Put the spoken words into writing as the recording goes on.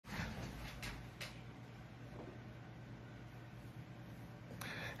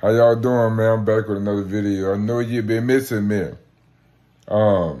How y'all doing, man? I'm back with another video. I know you've been missing me.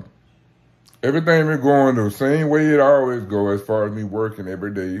 Everything been going the same way it always go as far as me working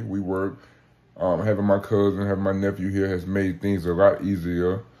every day. We work. Having my cousin, having my nephew here has made things a lot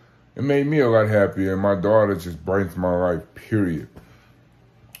easier. It made me a lot happier, and my daughter just brightens my life, period.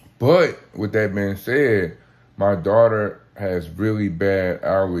 But with that being said, my daughter has really bad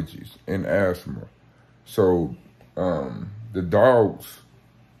allergies and asthma. So the dogs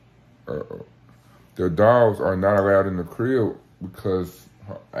are not allowed in the crib because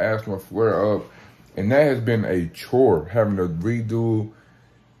her asthma flare up. And that has been a chore, having to redo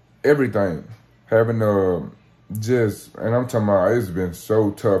everything. Having to and I'm talking about, it's been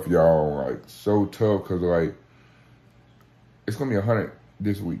so tough, y'all. Like, so tough, because, like, it's going to be 100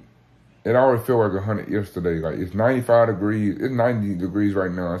 this week. It already felt like 100 yesterday. Like, it's 95 degrees. It's 90 degrees right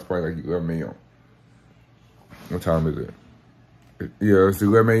now. It's probably like 11 a.m. What time is it? Yeah, it's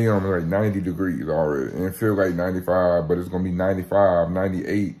 11 a.m. It's like 90 degrees already. And it feels like 95, but it's going to be 95,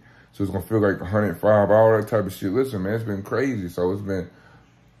 98. So it's going to feel like 105, all that type of shit. Listen, man, it's been crazy. So it's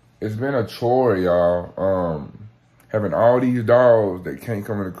been a chore, y'all. Having all these dogs that can't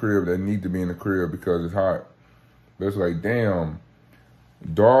come in the crib, that need to be in the crib because it's hot. But it's like, damn,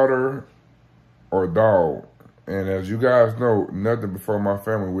 daughter or dog. And as you guys know, nothing before my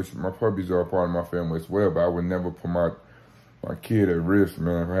family, which my puppies are a part of my family as well, but I would never put my kid at risk,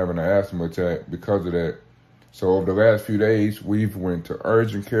 man, for having an asthma attack because of that. So over the last few days, we've went to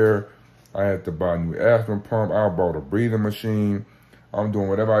urgent care. I had to buy a new asthma pump. I bought a breathing machine. I'm doing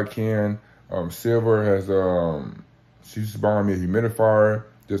whatever I can. Silver has, she's buying me a humidifier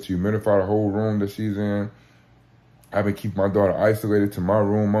just to humidify the whole room that she's in. I've been keeping my daughter isolated to my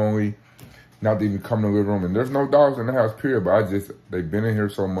room only, not to even come to the living room. And there's no dogs in the house, period, but they've been in here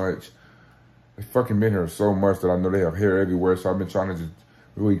so much. They fucking been here so much that I know they have hair everywhere. So I've been trying to just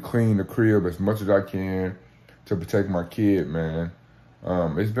really clean the crib as much as I can to protect my kid, man.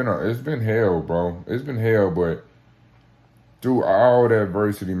 It's been hell, bro. It's been hell, but through all the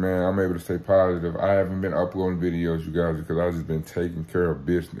adversity, man, I'm able to stay positive. I haven't been uploading videos, you guys, because I've just been taking care of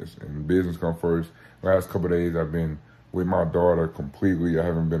business. And business come first. Last couple of days, I've been with my daughter completely. I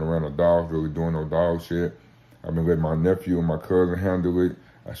haven't been around the dogs, really doing no dog shit. I've been letting my nephew and my cousin handle it.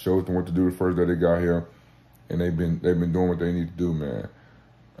 I showed them what to do the first day they got here. And they've been doing what they need to do, man.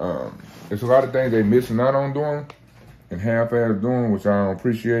 It's a lot of things they missing out on doing and half-ass doing, which I don't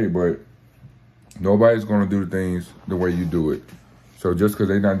appreciate, but nobody's going to do the things the way you do it. So just because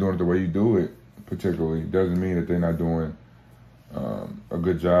they're not doing it the way you do it, particularly, doesn't mean that they're not doing a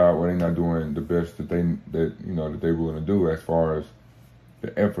good job or they're not doing the best that they're willing to do as far as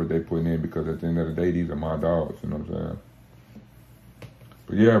the effort they put in. Because at the end of the day, these are my dogs. You know what I'm saying?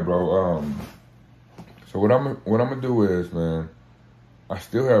 But yeah, bro. So what I'm gonna do is, man, I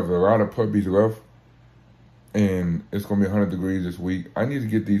still have a lot of puppies left. And it's going to be 100 degrees this week. I need to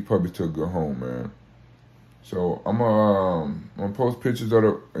get these puppies to a good home, man. So I'm gonna post pictures of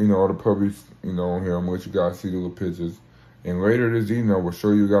all the puppies, on here. I'm gonna let you guys see the little pictures. And later this evening, I will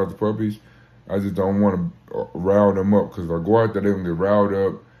show you guys the puppies. I just don't want to rile them up, because if I go out there, they're going to get riled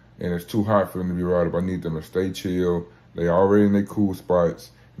up, and it's too hot for them to be riled up. I need them to stay chill. They already in their cool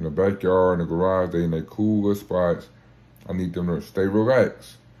spots. In the backyard, in the garage, they in their cooler spots. I need them to stay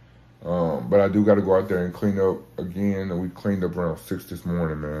relaxed. But I do got to go out there and clean up again. And we cleaned up around 6 this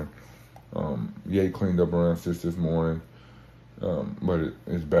morning, man. Ye cleaned up around 6 this morning. But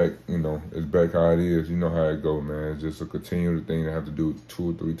it's back, it's back how it is. You know how it go, man. It's just a continual thing I have to do 2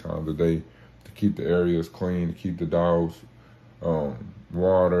 or 3 times a day to keep the areas clean, to keep the dogs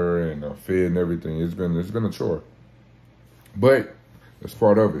water and fed and everything. It's been a chore. But that's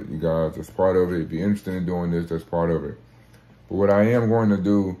part of it, you guys. That's part of it. If you're interested in doing this, that's part of it. But what I am going to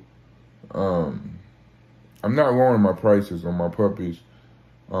do, I'm not lowering my prices on my puppies.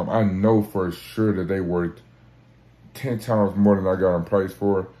 I know for sure that they worth 10 times more than I got them priced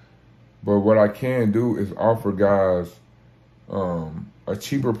for. But what I can do is offer guys a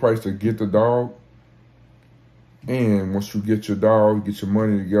cheaper price to get the dog. And once you get your dog, get your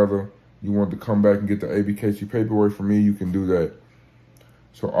money together, you want to come back and get the ABKC paperwork from me, you can do that.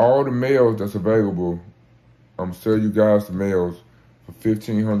 So all the males that's available, I'm going to sell you guys the males for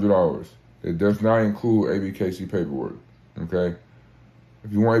 $1,500. It does not include ABKC paperwork, okay?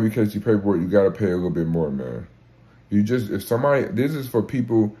 If you want ABKC paperwork, you got to pay a little bit more, man. This is for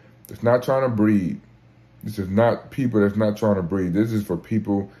people that's not trying to breed. This is not people that's not trying to breed. This is for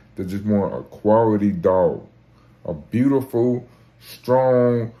people that just want a quality dog. A beautiful,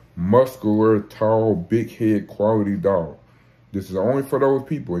 strong, muscular, tall, big head quality dog. This is only for those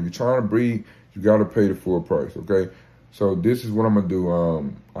people. If you're trying to breed, you got to pay the full price, okay? So this is what I'm gonna do.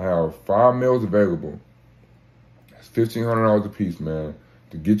 I have 5 males available. It's $1,500 a piece, man,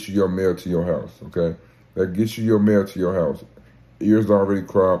 to get you your male to your house. Okay, that gets you your male to your house. Ears already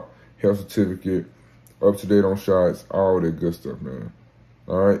cropped, health certificate, up to date on shots, all that good stuff, man.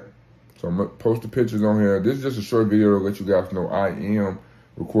 All right. So I'm gonna post the pictures on here. This is just a short video to let you guys know I am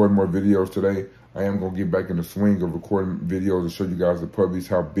recording more videos today. I am gonna get back in the swing of recording videos and show you guys the puppies,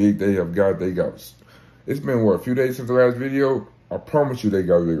 how big they have got. It's been what, a few days since the last video? I promise you they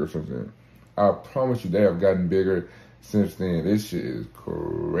got bigger since then. I promise you they have gotten bigger since then. This shit is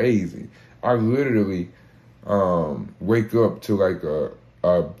crazy. I literally wake up to like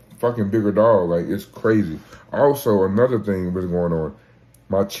a fucking bigger dog. Like, it's crazy. Also, another thing that's going on.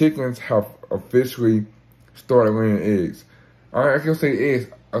 My chickens have officially started laying eggs. I can say eggs.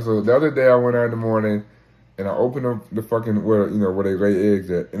 So the other day I went out in the morning and I opened up the fucking, where they lay eggs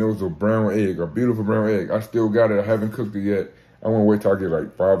at, and it was a brown egg, a beautiful brown egg. I still got it. I haven't cooked it yet. I want to wait till I get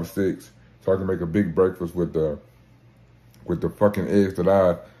like 5 or 6 so I can make a big breakfast with the fucking eggs that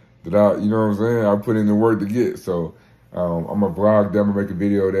I, you know what I'm saying, I put in the work to get. So I'm gonna vlog them and make a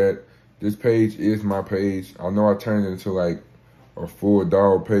video of that. This page is my page. I know I turned it into like a full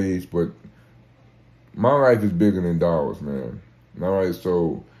dog page, but my life is bigger than dogs, man. All right,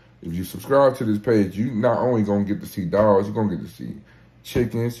 so if you subscribe to this page, you not only gonna get to see dogs, you're gonna get to see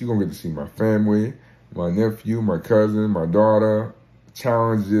chickens, you're gonna get to see my family, my nephew, my cousin, my daughter,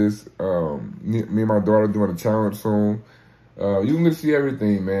 challenges, me and my daughter doing a challenge soon. You can get to see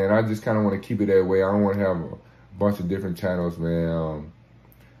everything, man. I just kind of want to keep it that way. I don't want to have a bunch of different channels, man.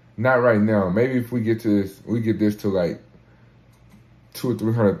 Not right now. Maybe if we get this to like 200,000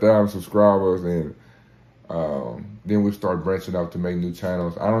 or 300,000 subscribers, and then we start branching out to make new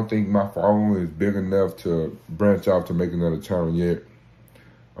channels. I don't think my following is big enough to branch out to make another channel yet.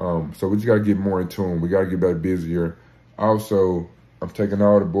 So we just got to get more in tune. We got to get back busier. Also, I'm taking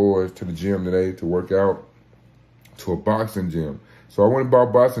all the boys to the gym today to work out, to a boxing gym. So I went and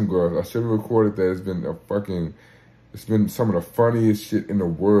bought boxing gloves. I should have recorded that. It's been some of the funniest shit in the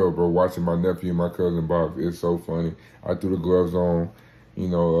world, bro, watching my nephew and my cousin box. It's so funny. I threw the gloves on,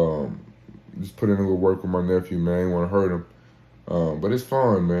 just put in a little work with my nephew, man. I didn't want to hurt him. But it's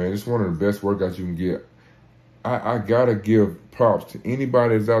fun, man. It's one of the best workouts you can get. I gotta give props to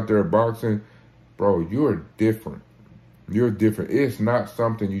anybody that's out there boxing. Bro, you're different. You're different. It's not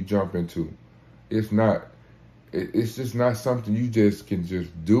something you jump into. It's not. It's just not something you just can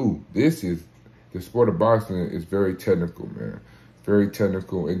just do. The sport of boxing is very technical, man. Very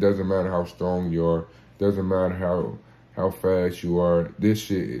technical. It doesn't matter how strong you are. Doesn't matter how fast you are. This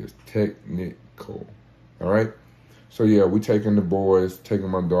shit is technical. All right? So, yeah, we taking the boys, taking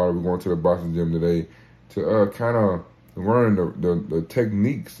my daughter. We're going to the boxing gym today to kind of learn the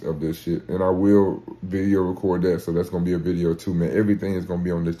techniques of this shit. And I will video record that, so that's going to be a video too, man. Everything is going to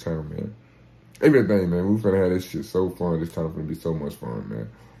be on this channel, man. Everything, man. We're going to have this shit so fun. This channel's going to be so much fun, man.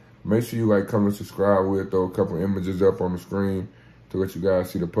 Make sure you come and subscribe. We'll throw a couple images up on the screen to let you guys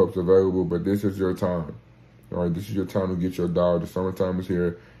see the pups available. But this is your time. All right, this is your time to get your dog. The summertime is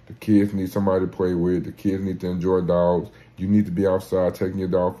here. The kids need somebody to play with. The kids need to enjoy dogs. You need to be outside taking your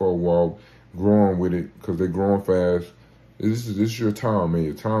dog for a walk, growing with it, because they're growing fast. This is your time, man.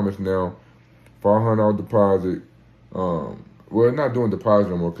 Your time is now. $500 deposit. Well, not doing deposit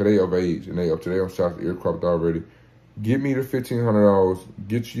no more because they of age and they up to their own shots, ear cropped already. Get me the $1,500.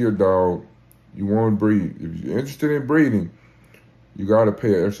 Get you your dog. You want to breed. If you're interested in breeding, you got to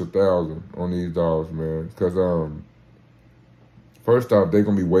pay an extra $1,000 on these dogs, man. Because first off, they're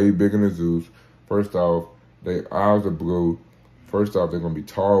going to be way bigger than Zeus. First off, their eyes are blue. First off, they're going to be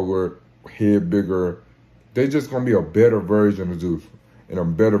taller, head bigger. They're just going to be a better version of Zeus and a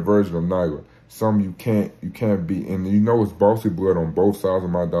better version of Nyla. Some you can't beat. And you know it's bossy blood on both sides of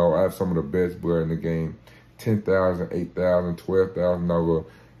my dog. I have some of the best blood in the game. $10,000, $8,000, $12,000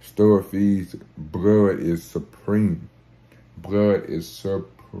 stud fees. Blood is supreme. Blood is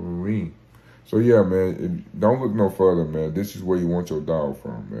supreme. So yeah, man, don't look no further, man. This is where you want your dog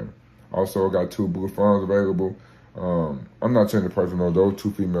from, man. Also, I got 2 blue fawns available. I'm not saying the price on those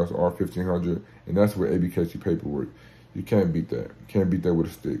 2 females are $1,500, and that's with ABKC paperwork. You can't beat that. You can't beat that with a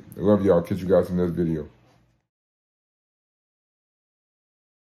stick. I love y'all. Catch you guys in the next video.